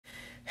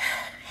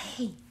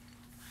Hey,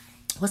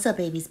 what's up,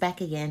 babies?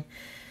 Back again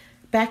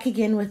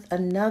with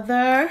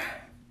another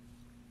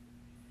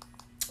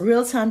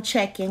real-time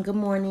check-in. Good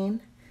morning.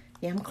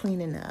 Yeah, I'm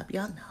cleaning up.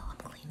 Y'all know I'm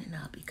cleaning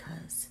up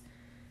because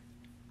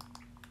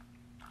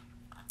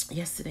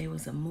yesterday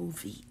was a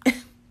movie.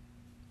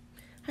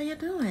 How you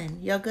doing?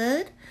 Y'all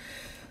good?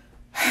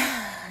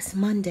 It's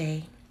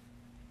Monday,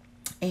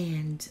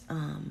 and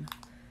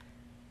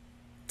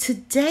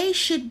today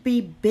should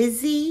be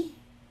busy,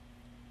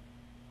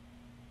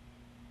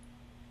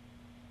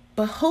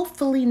 but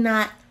hopefully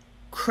not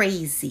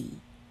crazy.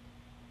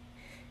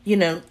 You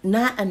know,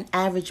 not an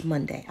average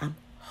Monday, I'm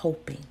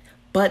hoping,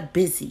 but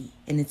busy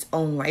in its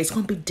own right. It's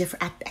going to be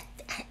different.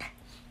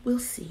 We'll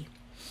see.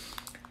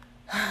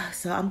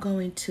 So I'm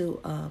going to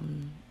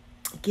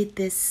get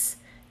this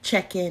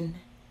check-in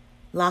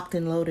locked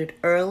and loaded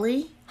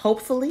early,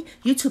 hopefully.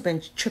 YouTube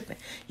been tripping.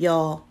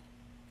 Y'all,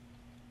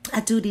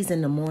 I do these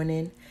in the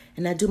morning,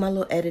 and I do my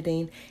little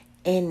editing,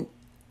 and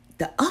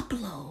the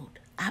upload,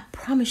 I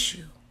promise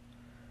you,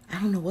 I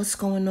don't know what's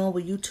going on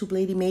with YouTube,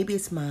 lady. Maybe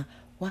it's my,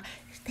 why?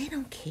 They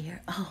don't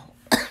care. Oh,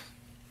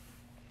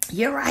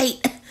 you're right.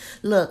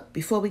 Look,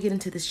 before we get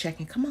into this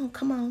check-in, come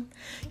on.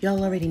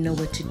 Y'all already know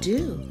what to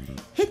do.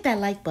 Hit that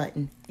like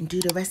button and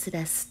do the rest of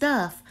that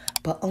stuff,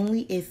 but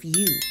only if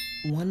you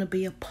want to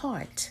be a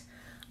part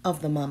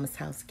of the Mama's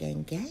House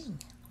gang.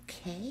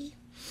 Okay?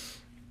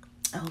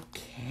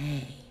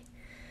 Okay.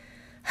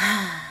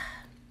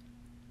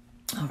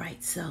 All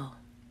right, so,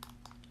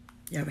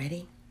 y'all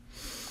ready?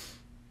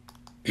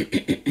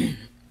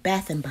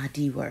 Bath and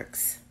Body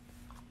Works.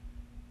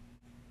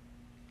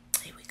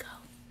 Here we go.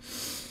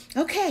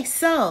 Okay,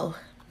 so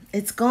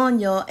it's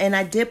gone, y'all, and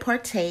I did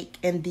partake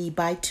in the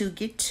buy two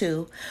get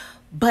two,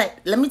 but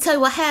let me tell you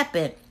what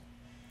happened.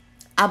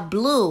 I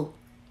blew,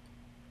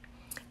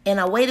 and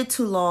I waited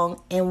too long,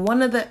 and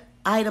one of the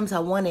items I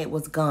wanted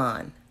was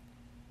gone.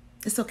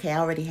 It's okay, I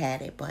already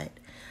had it, but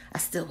I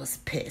still was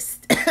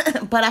pissed.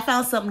 But I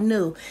found something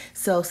new,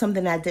 so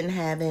something I didn't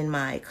have in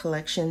my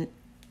collection.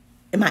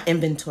 In my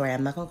inventory.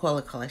 I'm not going to call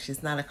it a collection.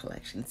 It's not a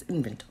collection. It's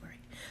inventory.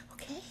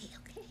 Okay.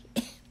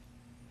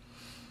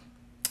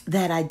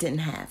 That I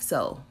didn't have.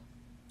 So,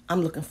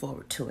 I'm looking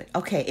forward to it.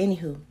 Okay,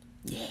 anywho.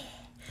 Yeah.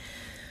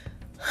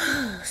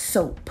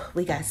 Soap.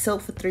 We got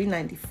soap for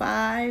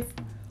 $3.95.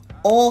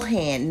 All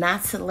hand,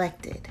 not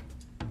selected.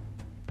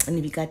 And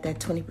if you got that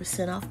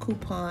 20% off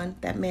coupon,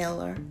 that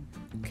mailer,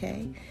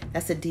 okay,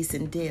 that's a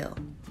decent deal.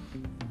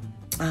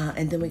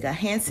 And then we got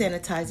hand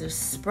sanitizer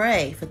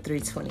spray for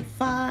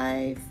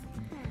 $3.25.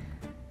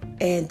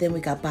 And then we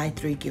got buy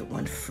 3, get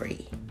 1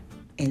 free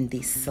in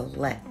the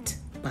select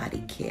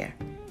body care.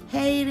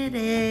 Hated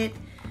it.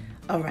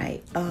 All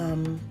right.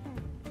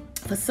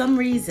 For some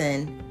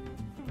reason,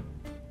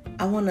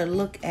 I want to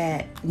look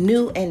at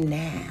new and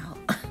now.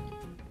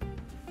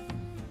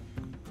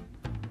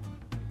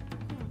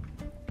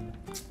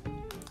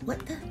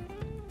 What the?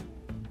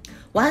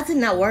 Why is it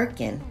not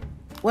working?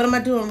 What am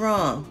I doing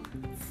wrong?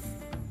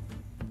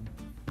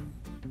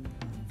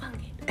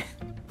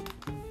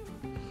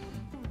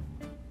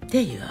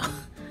 There you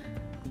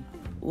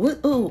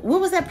go. Ooh, what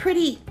was that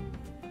pretty?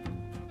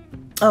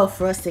 Oh,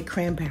 frosted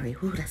cranberry.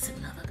 Ooh, that's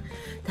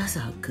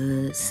a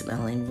good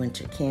smelling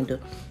winter candle.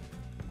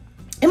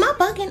 Am I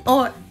bugging,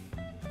 or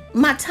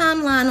my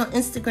timeline on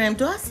Instagram,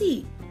 do I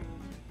see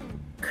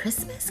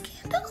Christmas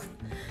candles?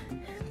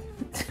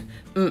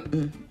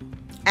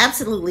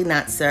 Absolutely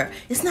not, sir.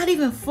 It's not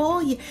even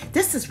fall yet.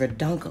 This is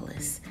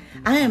redunculous.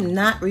 I am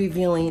not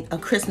reviewing a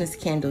Christmas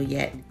candle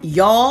yet.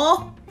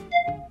 Y'all?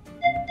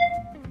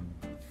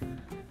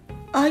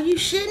 Are you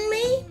shitting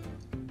me?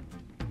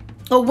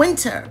 Or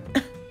winter?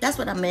 That's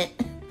what I meant.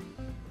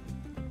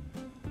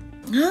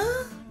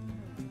 Huh?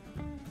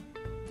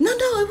 No,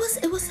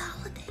 it was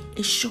holiday.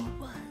 It sure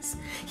was.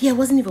 Yeah, it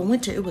wasn't even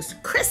winter. It was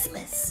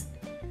Christmas.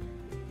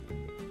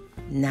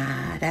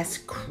 Nah, that's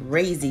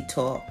crazy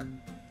talk.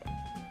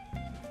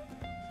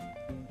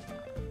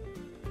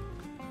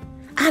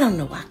 I don't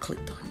know why I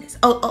clicked on this.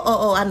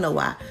 Oh, I know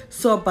why.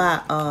 Saw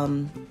by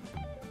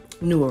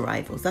new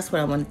arrivals. That's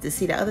what I wanted to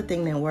see. The other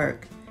thing didn't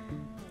work.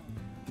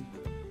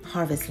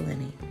 Harvest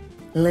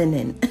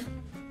linen,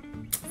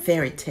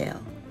 fairy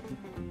tale.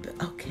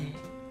 Okay.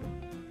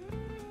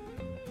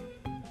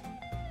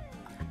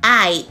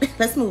 Alright,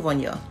 let's move on,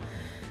 y'all.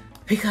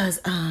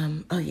 Because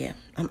oh yeah,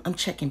 I'm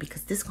checking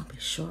because this is gonna be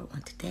a short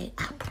one today.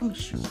 I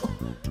promise you.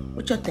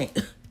 What y'all think?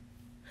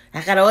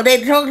 I got all day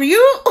to talk to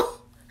you.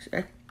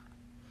 Sure.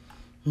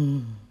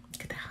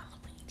 Get the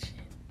Halloween shit.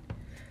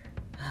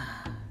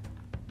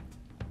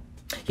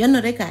 Y'all know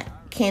they got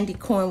candy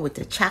corn with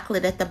the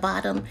chocolate at the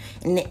bottom,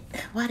 and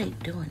why are they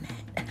doing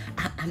that?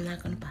 I'm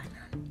not gonna buy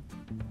none,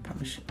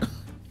 promise you.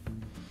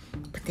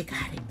 But they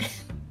got it.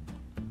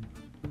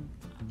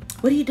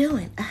 What are you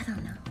doing? I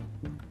don't know.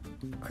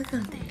 Click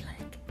on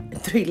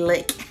 3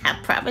 lick. I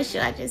promise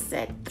you, I just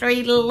said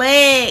 3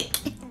 lick.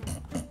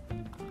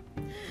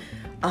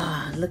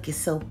 Oh, look, it's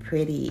so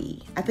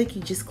pretty. I think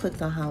you just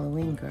clicked on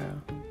Halloween,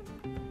 girl.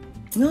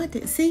 No, I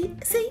didn't. See,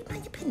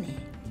 mind your business.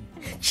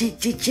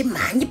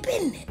 Mind your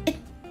business.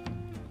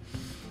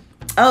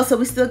 Oh, so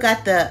we still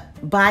got the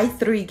buy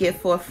 3 get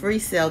 4 free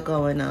sale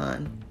going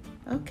on.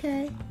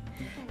 Okay.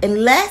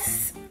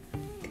 Unless,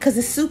 because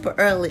it's super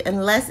early,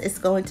 unless it's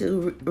going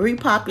to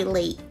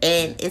repopulate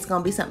and it's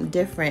going to be something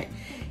different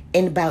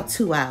in about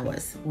 2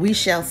 hours. We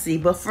shall see.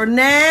 But for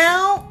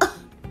now,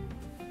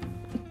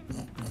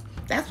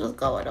 that's what's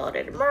going on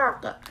in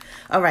America.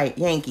 All right,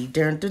 Yankee.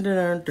 Dun, dun,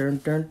 dun, dun,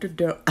 dun, dun,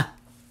 dun.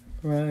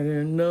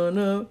 Riding on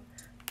a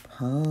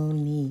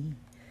pony,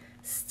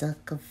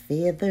 stuck a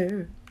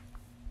feather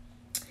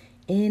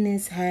in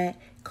his hat,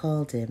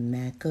 called it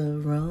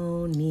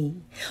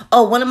macaroni.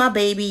 Oh, one of my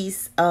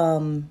babies,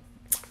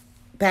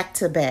 back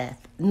to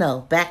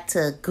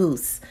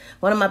Goose.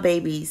 One of my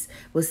babies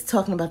was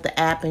talking about the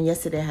app, and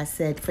yesterday I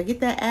said, forget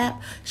that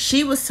app.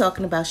 She was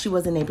talking about she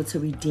wasn't able to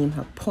redeem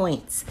her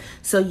points.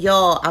 So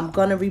y'all, I'm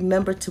gonna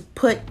remember to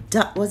put,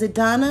 was it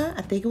Donna?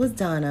 I think it was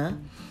Donna.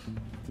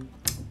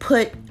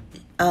 Put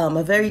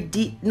a very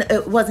deep, no,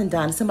 it wasn't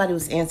Donna. Somebody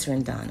was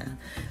answering Donna.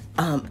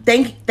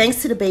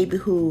 Thanks to the baby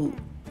who,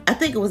 I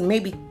think it was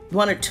maybe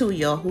 1 or 2 of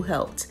y'all who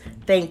helped.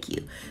 Thank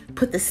you.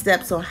 Put the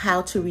steps on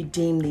how to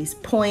redeem these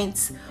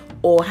points,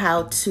 or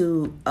how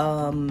to,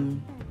 how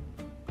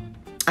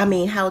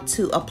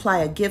to apply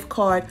a gift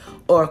card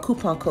or a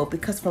coupon code.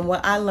 Because from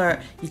what I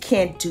learned, you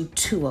can't do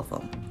 2 of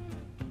them.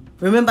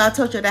 Remember I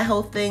told you that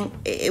whole thing?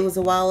 It was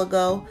a while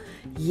ago.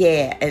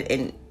 Yeah,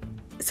 and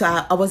so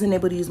I wasn't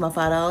able to use my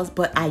 $5,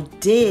 but I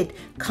did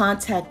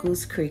contact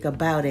Goose Creek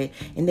about it,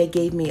 and they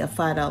gave me a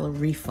 $5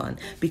 refund,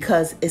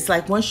 because it's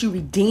like once you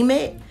redeem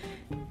it,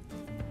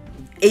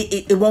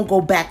 it won't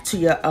go back to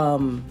your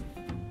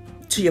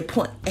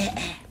point.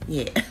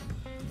 Yeah.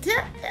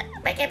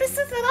 Make any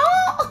sense at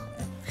all?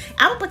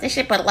 I will put the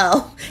shit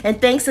below. And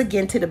thanks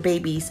again to the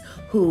babies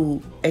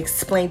who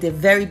explained it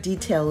very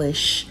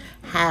detail-ish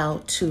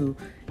how to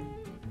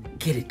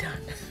get it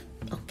done.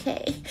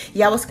 Okay.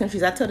 Yeah, I was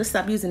confused. I told her to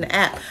stop using the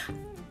app.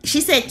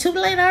 She said, too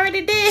late, I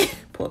already did.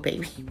 Poor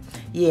baby.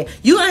 Yeah.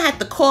 You're going to have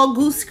to call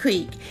Goose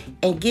Creek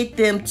and get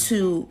them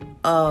to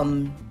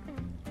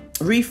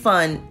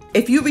refund.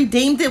 If you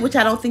redeemed it, which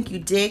I don't think you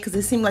did, because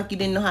it seemed like you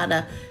didn't know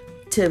how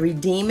to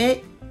redeem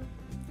it.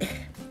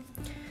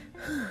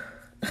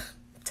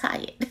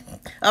 Tired.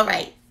 All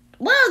right.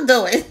 Well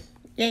done,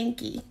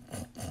 Yankee.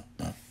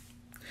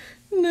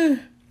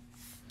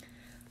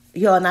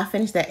 Yo, and I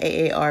finished that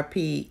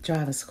AARP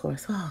driver's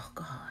course. Oh,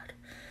 God.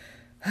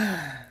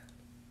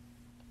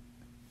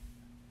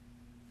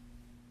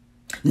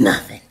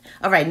 Nothing.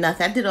 All right,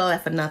 nothing. I did all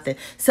that for nothing.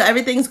 So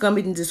everything's going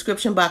to be in the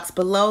description box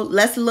below.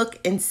 Let's look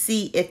and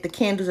see if the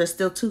candles are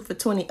still 2 for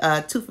 20,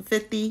 2 for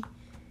 50.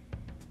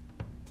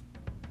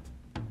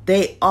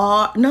 They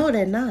are. No,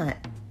 they're not.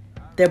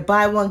 They're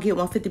buy one, get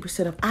one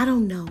 50% off. I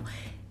don't know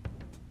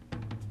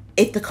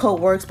if the code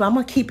works, but I'm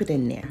going to keep it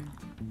in there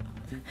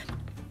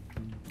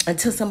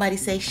until somebody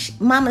says,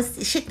 Mama,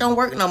 shit don't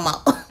work no more.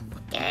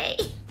 Okay.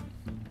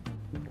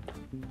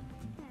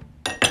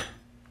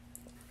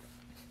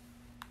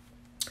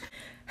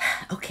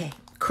 Okay.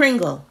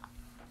 Kringle.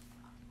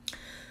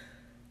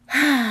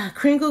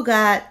 Kringle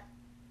got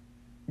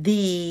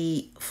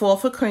the fall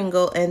for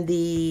Kringle and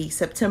the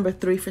September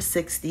 3 for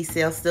 60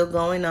 sale still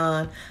going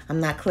on. I'm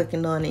not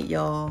clicking on it,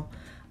 y'all.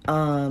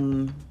 I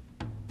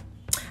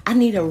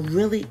need a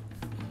really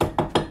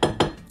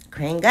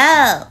Kringle.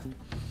 I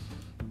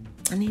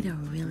need a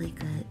really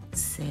good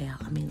sale.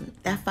 I mean,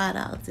 that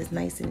 $5 is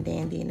nice and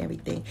dandy and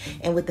everything.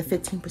 And with the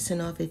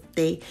 15% off, if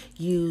they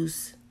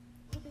use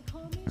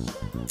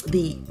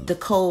the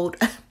code,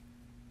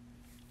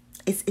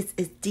 it's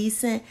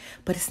decent,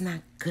 but it's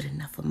not good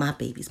enough for my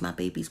babies. My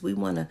babies, we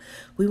want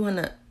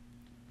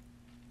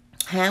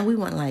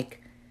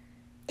like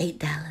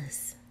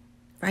 $8,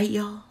 right,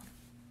 y'all?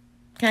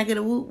 Can I get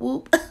a whoop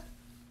whoop?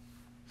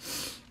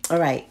 All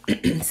right,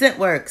 scent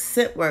works.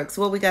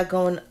 What we got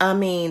going?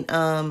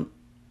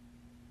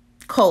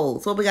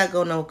 Kohl's. What we got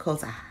going on with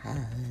Kohl's?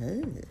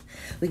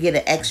 We get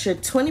an extra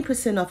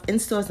 20% off in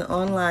stores and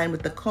online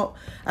with the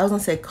I was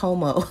gonna say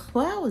Como.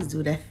 Well, I always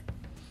do that.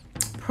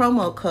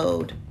 Promo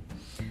code.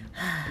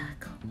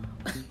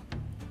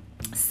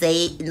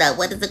 Save. No,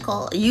 what is it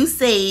called? You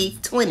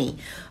save 20.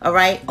 All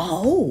right.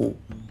 Oh.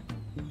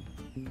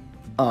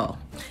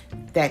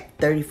 That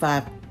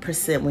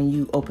 35% when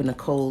you open a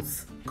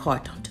Kohl's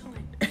card. Don't do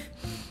it.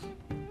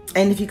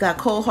 And if you got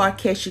cold hard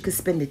cash, you can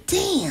spend it.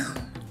 Damn.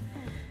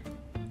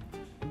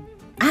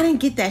 I didn't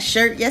get that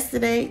shirt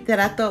yesterday that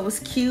I thought was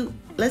cute.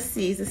 Let's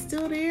see. Is it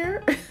still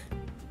there?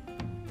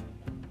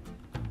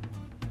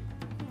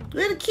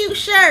 Little cute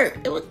shirt.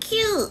 It was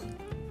cute.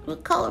 It was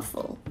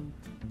colorful.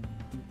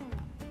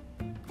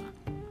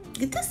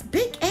 Get this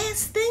big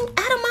ass thing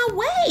out of my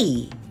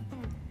way.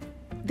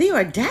 The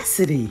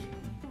audacity.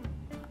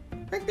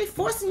 Like they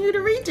forcing you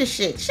to read this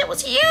shit. Shit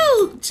was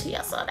huge.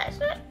 Y'all saw that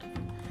shit?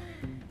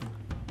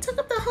 Took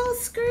up the whole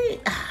screen.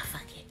 Ah,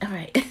 fuck it. All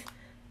right.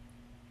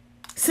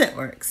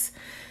 Scentworks.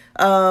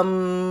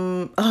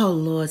 Oh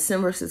Lord,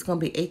 Scentworks is gonna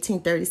be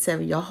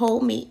 $18.37. Y'all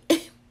hold me.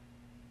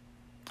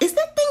 Is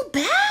that thing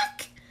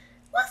back?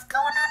 What's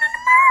going on in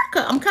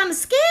America? I'm kind of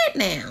scared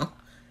now.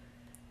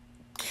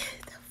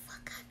 Get the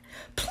fuck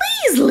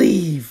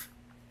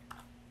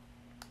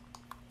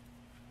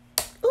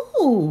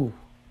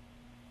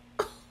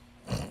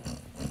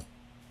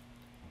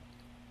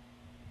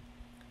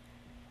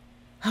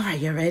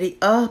you ready?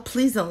 Oh,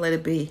 please don't let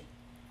it be.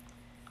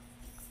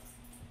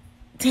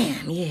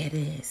 Damn, yeah, it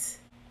is.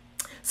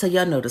 So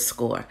y'all know the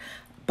score.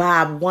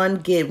 Buy one,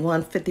 get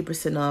one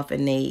 50% off,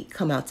 and they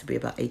come out to be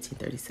about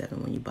 $18.37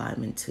 when you buy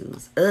them in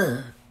twos.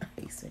 Ugh, I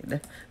hate saying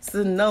that.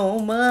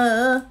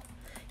 Sonoma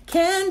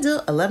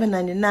Candle,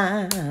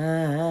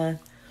 $11.99.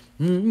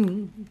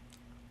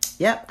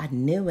 Yep, I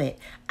knew it.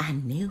 I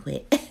knew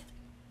it.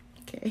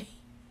 Okay.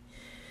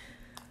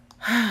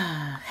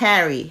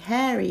 Harry.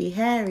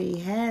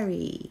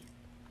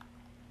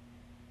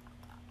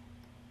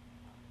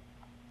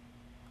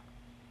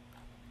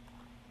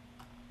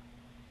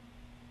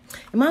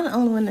 Am I the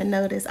only one that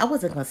noticed? I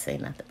wasn't going to say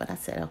nothing, but I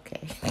said,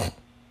 okay.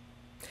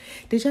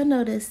 Did y'all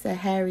notice that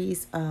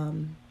Harry's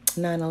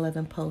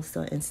 9/11 post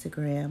on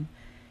Instagram,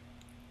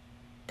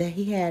 that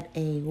he had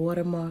a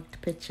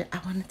watermarked picture? I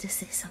wanted to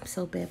say something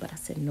so bad, but I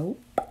said,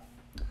 nope.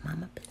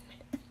 Mama business.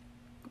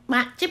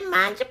 Mind your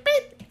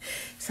business.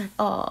 It's like,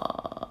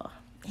 oh,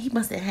 he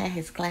must have had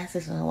his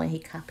glasses on when he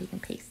copied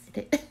and pasted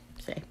it.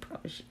 Say,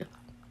 promise you.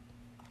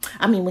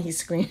 I mean, when he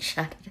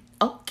screenshotted it.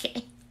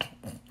 Okay.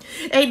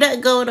 Ain't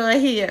nothing going on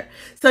here.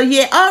 So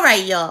yeah, all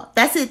right, y'all.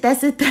 That's it.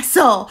 That's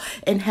all.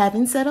 And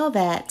having said all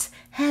that,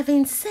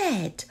 having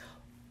said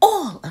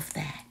all of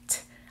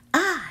that,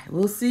 I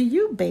will see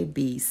you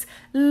babies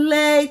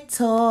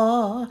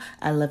later.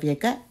 I love your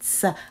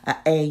guts.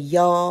 And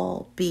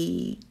y'all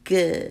be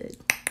good.